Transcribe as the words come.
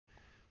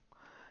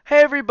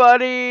Hey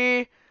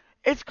everybody,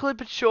 it's Clip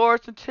It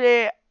Shorts, and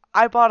today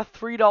I bought a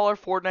 $3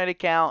 Fortnite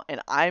account,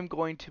 and I'm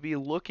going to be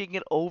looking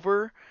it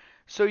over.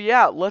 So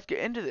yeah, let's get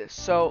into this.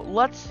 So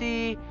let's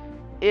see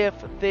if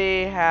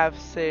they have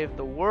saved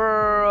the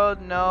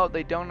world. No,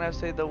 they don't have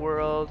saved the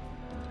world.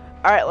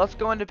 Alright, let's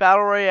go into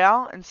Battle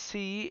Royale and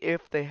see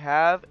if they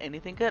have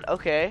anything good.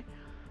 Okay,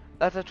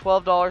 that's a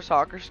 $12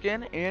 soccer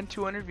skin and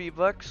 200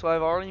 V-Bucks, so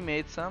I've already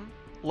made some.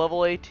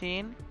 Level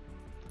 18.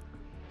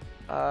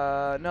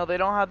 No, they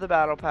don't have the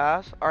battle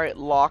pass. Alright,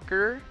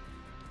 locker.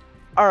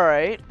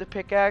 Alright, the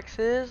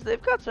pickaxes.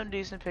 They've got some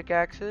decent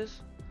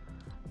pickaxes.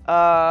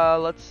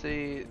 Let's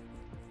see.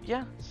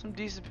 Yeah, some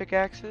decent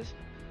pickaxes.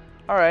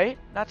 Alright,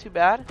 not too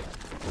bad.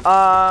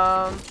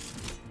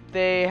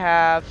 They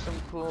have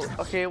some cool.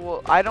 Okay,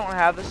 well, I don't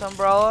have this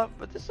umbrella,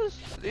 but these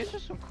are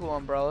some cool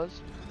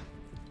umbrellas.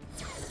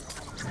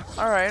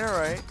 Alright,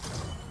 alright.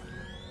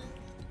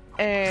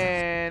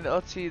 And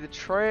let's see the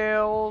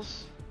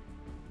trails.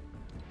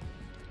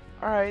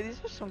 Alright, these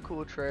are some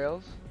cool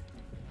trails.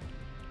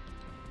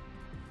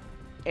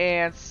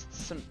 And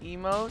some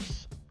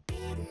emotes.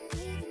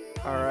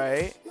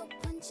 Alright.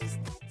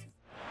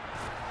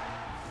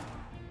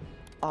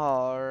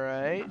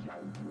 Alright.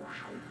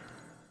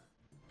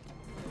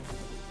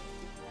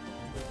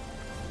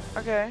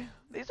 Okay,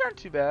 these aren't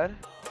too bad.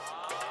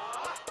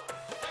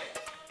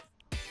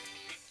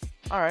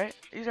 Alright,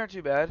 these aren't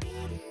too bad.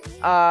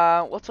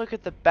 Let's look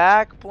at the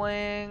back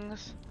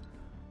blings.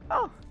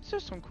 Oh, these are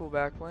some cool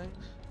back blings.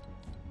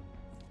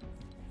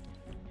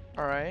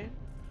 Alright.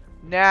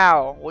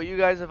 Now, what you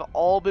guys have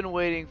all been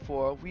waiting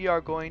for, we are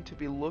going to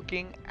be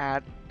looking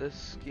at the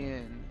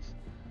skins.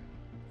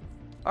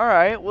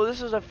 Alright, well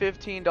this is a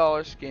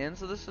 $15 skin,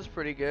 so this is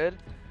pretty good.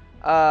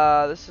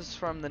 This is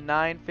from the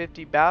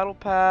 $9.50 Battle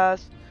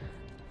Pass.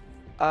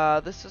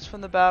 This is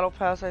from the Battle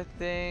Pass, I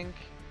think.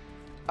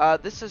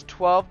 This is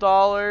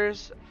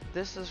 $12.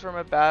 This is from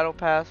a Battle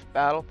Pass.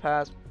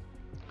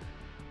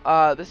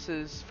 This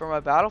is from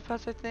a Battle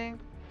Pass, I think.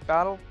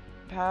 Battle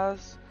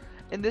Pass.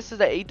 And this is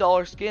an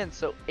 $8 skin,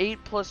 so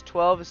 8 plus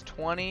 12 is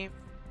 20,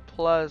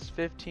 plus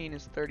 15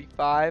 is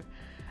 35.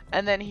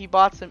 And then he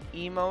bought some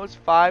emotes,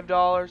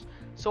 $5.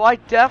 So I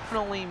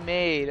definitely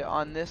made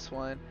on this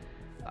one.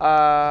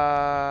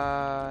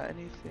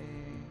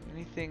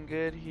 Anything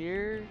good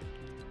here?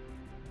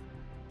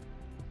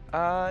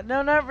 No,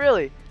 not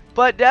really.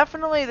 But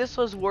definitely this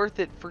was worth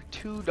it for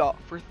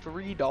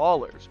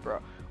 $3,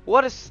 bro.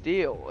 What a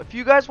steal. If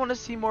you guys want to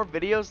see more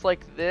videos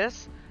like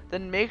this,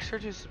 then make sure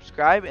to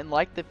subscribe and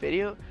like the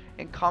video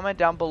and comment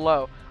down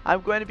below. I'm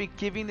going to be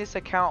giving this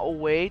account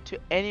away to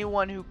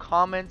anyone who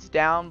comments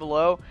down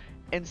below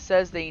and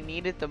says they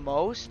need it the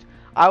most.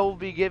 I will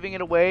be giving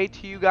it away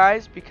to you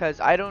guys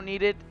because I don't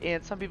need it,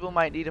 and some people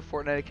might need a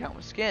Fortnite account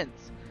with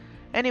skins.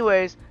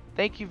 Anyways,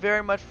 thank you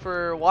very much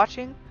for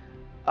watching.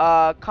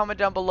 Comment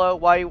down below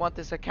why you want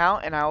this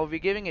account and I will be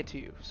giving it to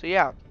you. So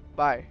yeah,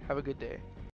 bye. Have a good day.